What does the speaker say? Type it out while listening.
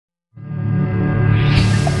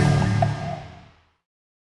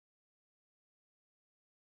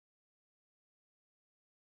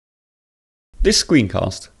This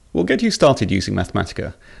screencast will get you started using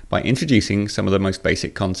Mathematica by introducing some of the most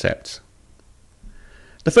basic concepts.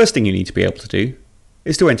 The first thing you need to be able to do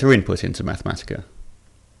is to enter input into Mathematica.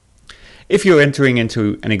 If you're entering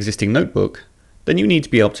into an existing notebook, then you need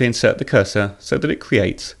to be able to insert the cursor so that it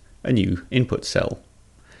creates a new input cell.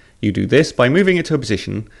 You do this by moving it to a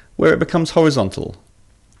position where it becomes horizontal.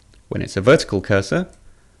 When it's a vertical cursor,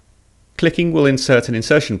 clicking will insert an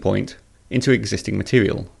insertion point into existing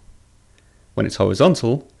material. When it's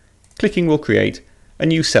horizontal, clicking will create a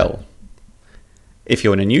new cell. If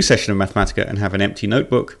you're in a new session of Mathematica and have an empty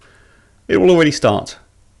notebook, it will already start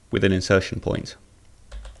with an insertion point.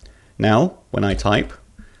 Now, when I type,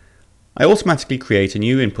 I automatically create a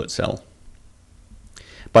new input cell.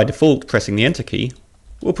 By default, pressing the Enter key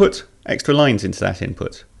will put extra lines into that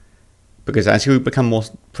input, because as you become more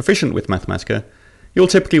proficient with Mathematica, you'll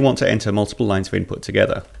typically want to enter multiple lines of input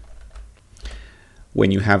together.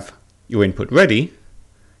 When you have your input ready,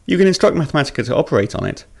 you can instruct Mathematica to operate on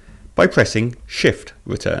it by pressing Shift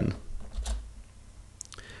Return.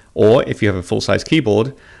 Or if you have a full-size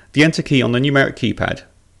keyboard, the Enter key on the numeric keypad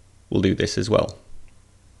will do this as well.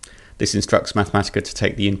 This instructs Mathematica to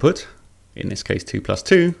take the input, in this case 2 plus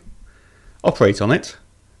 2, operate on it,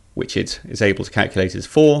 which it is able to calculate as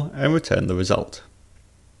 4, and return the result.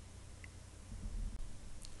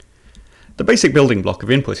 The basic building block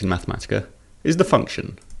of input in Mathematica is the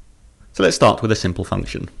function. So let's start with a simple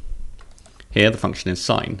function. Here the function is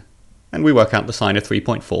sine, and we work out the sine of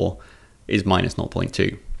 3.4 is minus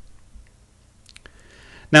 0.2.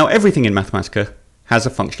 Now everything in Mathematica has a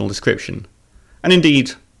functional description, and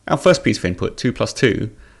indeed our first piece of input, 2 plus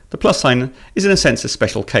 2, the plus sign is in a sense a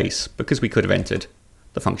special case because we could have entered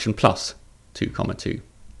the function plus 2, 2.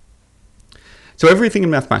 So everything in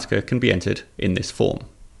Mathematica can be entered in this form.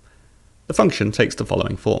 The function takes the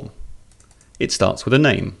following form. It starts with a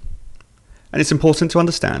name, and it's important to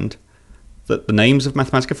understand that the names of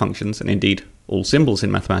Mathematica functions, and indeed all symbols in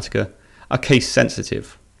Mathematica, are case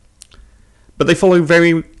sensitive. But they follow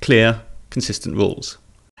very clear, consistent rules.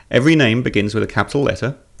 Every name begins with a capital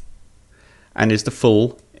letter and is the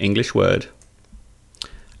full English word,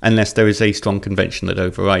 unless there is a strong convention that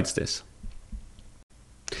overrides this.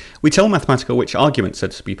 We tell Mathematica which arguments are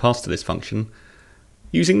to be passed to this function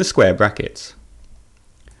using the square brackets.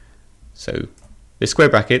 So this square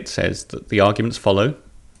bracket says that the arguments follow,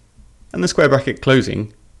 and the square bracket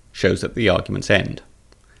closing shows that the arguments end.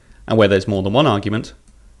 And where there's more than one argument,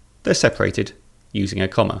 they're separated using a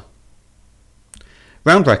comma.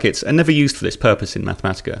 Round brackets are never used for this purpose in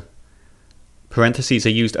Mathematica. Parentheses are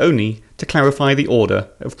used only to clarify the order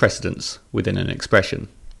of precedence within an expression.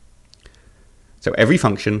 So every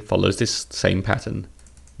function follows this same pattern: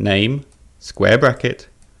 name, square bracket,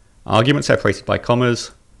 argument separated by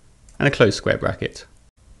commas, and a closed square bracket.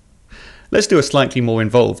 Let's do a slightly more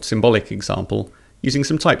involved symbolic example using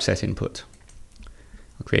some typeset input.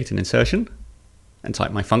 I'll create an insertion and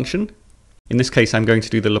type my function. In this case, I'm going to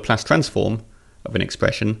do the Laplace transform of an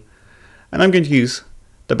expression, and I'm going to use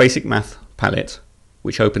the basic math palette,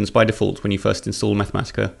 which opens by default when you first install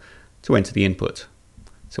Mathematica, to enter the input.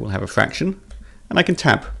 So we'll have a fraction, and I can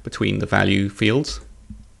tab between the value fields,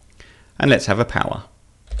 and let's have a power.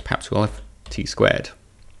 Perhaps we'll have t squared.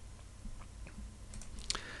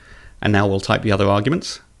 And now we'll type the other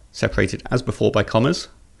arguments, separated as before by commas,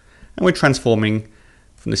 and we're transforming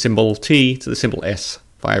from the symbol t to the symbol s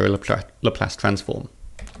via a Laplace transform.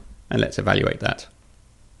 And let's evaluate that.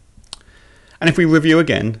 And if we review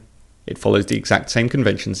again, it follows the exact same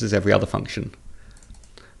conventions as every other function.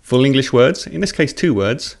 Full English words, in this case 2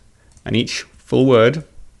 words, and each full word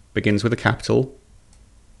begins with a capital,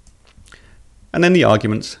 and then the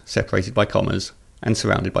arguments separated by commas and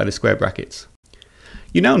surrounded by the square brackets.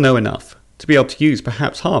 You now know enough to be able to use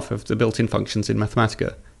perhaps half of the built-in functions in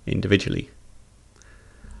Mathematica individually.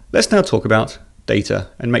 Let's now talk about data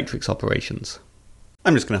and matrix operations.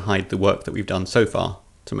 I'm just going to hide the work that we've done so far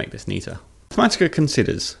to make this neater. Mathematica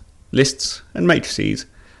considers lists and matrices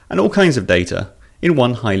and all kinds of data in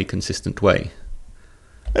one highly consistent way.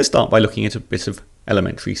 Let's start by looking at a bit of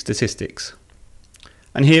elementary statistics.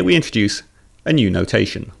 And here we introduce a new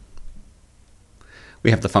notation.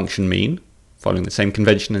 We have the function mean, following the same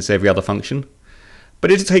convention as every other function,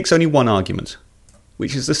 but it takes only one argument,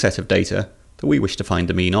 which is the set of data that we wish to find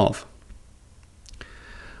the mean of.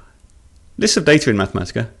 Lists of data in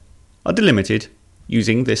Mathematica are delimited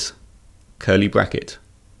using this curly bracket.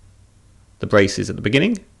 The brace is at the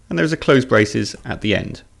beginning, and there is a closed braces at the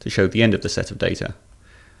end to show the end of the set of data.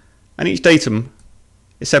 And each datum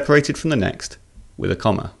is separated from the next with a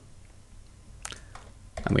comma.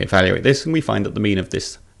 And we evaluate this and we find that the mean of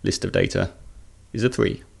this list of data is a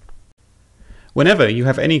 3. Whenever you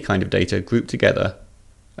have any kind of data grouped together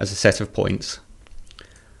as a set of points,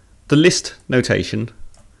 the list notation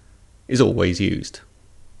is always used.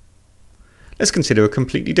 Let's consider a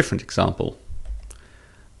completely different example.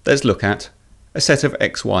 Let's look at a set of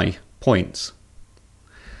xy points.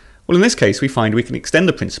 Well, in this case we find we can extend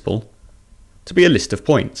the principle to be a list of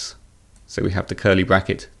points. So we have the curly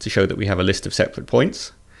bracket to show that we have a list of separate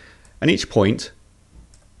points, and each point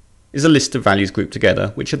is a list of values grouped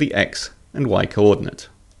together which are the x and y coordinate.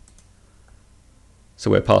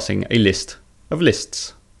 So we're passing a list of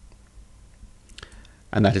lists,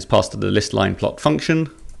 and that is passed to the list line plot function,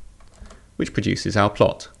 which produces our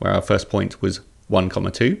plot, where our first point was 1,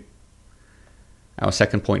 2, our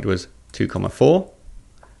second point was 2, 4,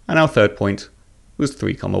 and our third point was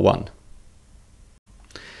 3, 1.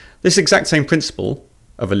 This exact same principle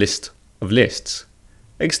of a list of lists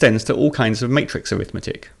extends to all kinds of matrix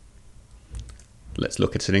arithmetic. Let's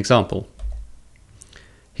look at an example.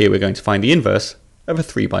 Here we're going to find the inverse of a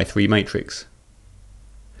 3 by 3 matrix.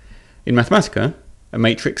 In Mathematica, a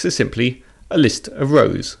matrix is simply a list of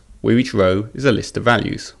rows, where each row is a list of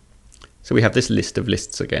values. So we have this list of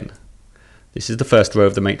lists again. This is the first row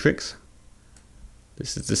of the matrix,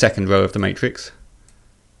 this is the second row of the matrix,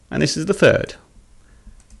 and this is the third.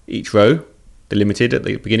 Each row delimited at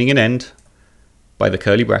the beginning and end by the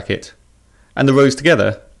curly bracket, and the rows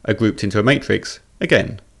together are grouped into a matrix,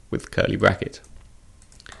 again with curly bracket.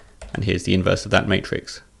 And here's the inverse of that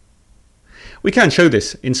matrix. We can show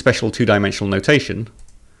this in special two-dimensional notation.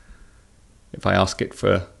 If I ask it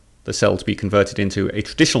for the cell to be converted into a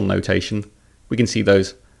traditional notation, we can see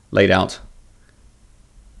those laid out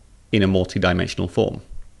in a multi-dimensional form.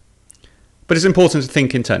 But it's important to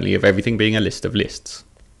think internally of everything being a list of lists,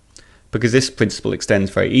 because this principle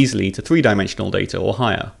extends very easily to three-dimensional data or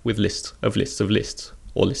higher, with lists of lists of lists,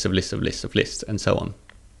 or lists of lists of lists of lists, and so on.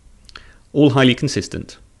 All highly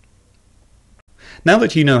consistent. Now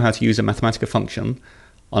that you know how to use a Mathematica function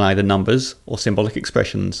on either numbers or symbolic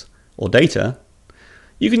expressions or data,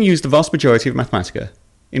 you can use the vast majority of Mathematica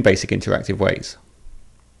in basic interactive ways.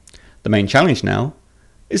 The main challenge now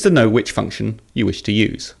is to know which function you wish to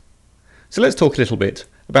use. So let's talk a little bit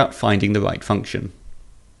about finding the right function.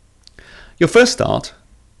 Your first start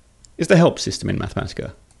is the help system in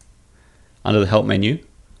Mathematica. Under the help menu,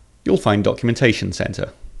 you'll find Documentation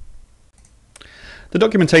Center. The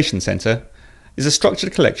Documentation Center is a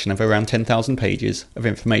structured collection of around 10,000 pages of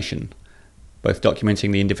information, both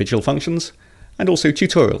documenting the individual functions and also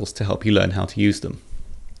tutorials to help you learn how to use them.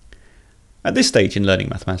 At this stage in learning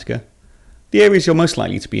Mathematica, the areas you're most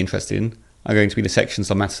likely to be interested in are going to be the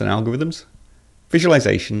sections on maths and algorithms,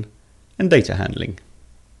 visualization, and data handling.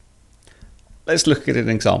 Let's look at an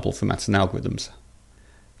example for maths and algorithms.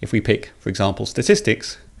 If we pick, for example,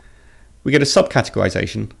 statistics, we get a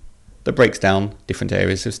subcategorization that breaks down different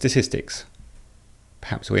areas of statistics.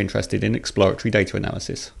 Perhaps we're interested in exploratory data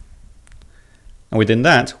analysis. And within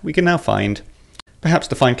that, we can now find, perhaps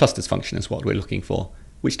the find clusters function is what we're looking for,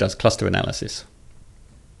 which does cluster analysis.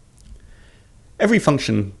 Every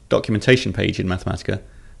function documentation page in Mathematica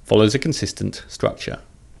follows a consistent structure.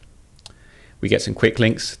 We get some quick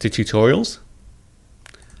links to tutorials,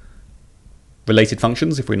 related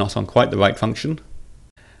functions if we're not on quite the right function,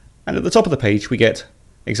 and at the top of the page we get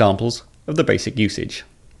examples of the basic usage.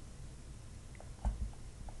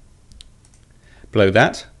 Below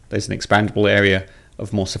that, there's an expandable area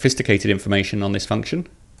of more sophisticated information on this function,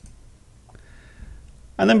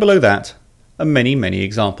 and then below that are many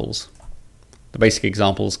examples. The basic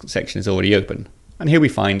examples section is already open, and here we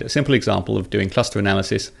find a simple example of doing cluster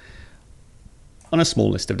analysis on a small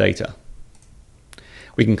list of data.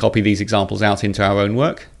 We can copy these examples out into our own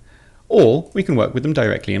work, or we can work with them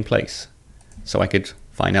directly in place. So I could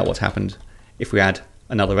find out what happened if we add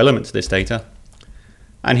another element to this data,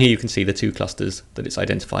 and here you can see the two clusters that it's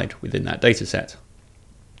identified within that data set.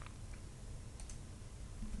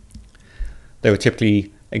 There are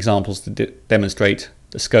typically examples to demonstrate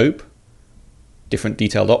the scope, different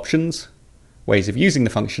detailed options, ways of using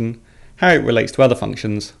the function, how it relates to other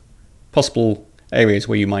functions, possible areas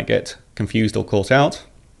where you might get confused or caught out,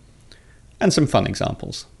 and some fun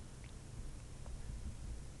examples.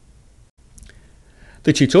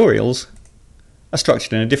 The tutorials are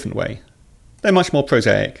structured in a different way. They're much more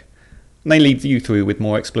prosaic, and they lead you through with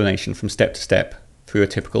more explanation from step to step through a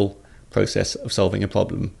typical process of solving a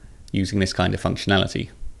problem using this kind of functionality.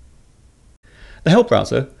 The help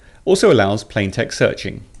browser also allows plain text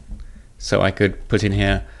searching, so I could put in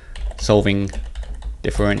here solving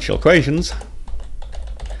differential equations,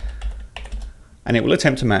 and it will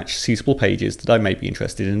attempt to match suitable pages that I may be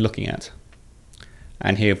interested in looking at.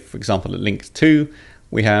 And here, for example, at link 2,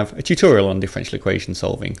 we have a tutorial on differential equation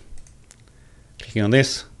solving. Clicking on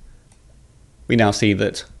this, we now see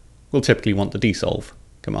that we'll typically want the dsolve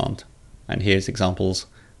command, and here's examples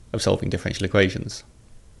of solving differential equations.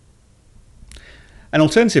 An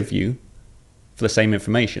alternative view for the same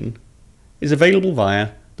information is available via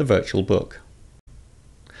the virtual book.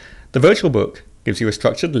 The virtual book gives you a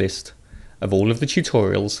structured list of all of the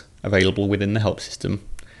tutorials available within the help system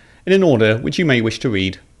in an order which you may wish to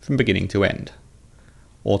read from beginning to end,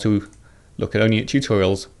 or to look only at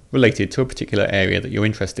tutorials related to a particular area that you're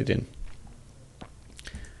interested in.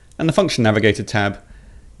 And the Function Navigator tab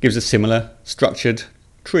gives a similar structured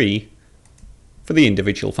tree for the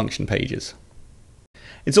individual function pages.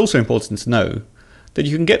 It's also important to know that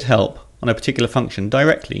you can get help on a particular function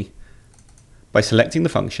directly by selecting the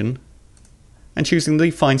function and choosing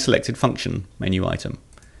the Find Selected Function menu item,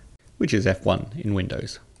 which is F1 in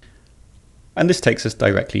Windows. And this takes us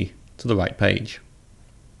directly to the right page.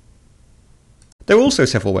 There are also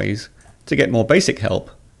several ways to get more basic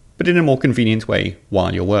help, but in a more convenient way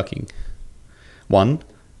while you're working. One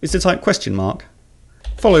is to type question mark,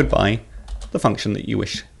 followed by the function that you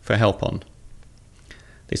wish for help on.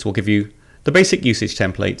 This will give you the basic usage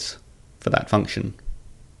templates for that function.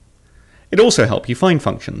 It also helps you find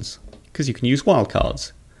functions, because you can use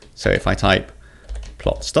wildcards. So if I type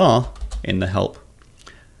plot star in the help,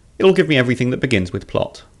 it'll give me everything that begins with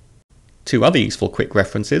plot. Two other useful quick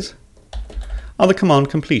references are the command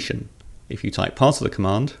completion. If you type part of the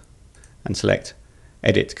command and select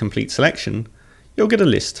Edit Complete Selection, you'll get a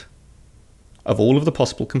list of all of the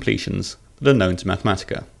possible completions that are known to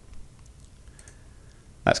Mathematica.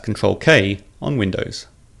 That's Control-K on Windows.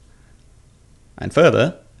 And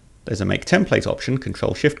further, there's a Make Template option,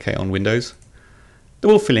 Control-Shift-K on Windows, that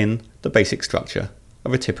will fill in the basic structure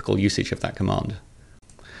of a typical usage of that command.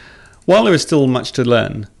 While there is still much to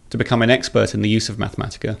learn to become an expert in the use of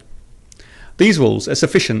Mathematica, these rules are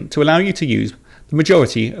sufficient to allow you to use the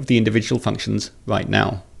majority of the individual functions right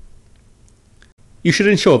now. You should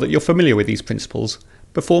ensure that you're familiar with these principles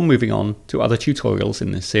before moving on to other tutorials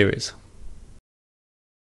in this series.